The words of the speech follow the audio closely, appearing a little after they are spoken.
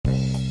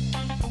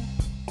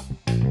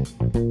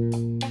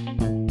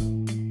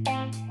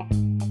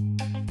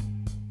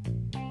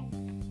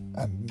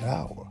And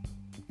now,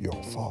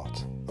 your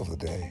thought of the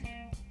day.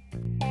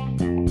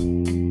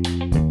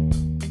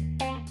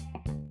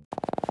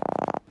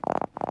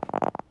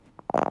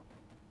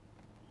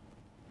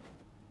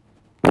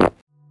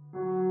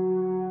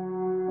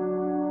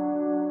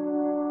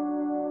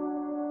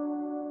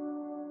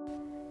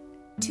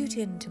 Tune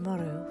in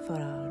tomorrow for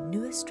our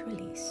newest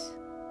release.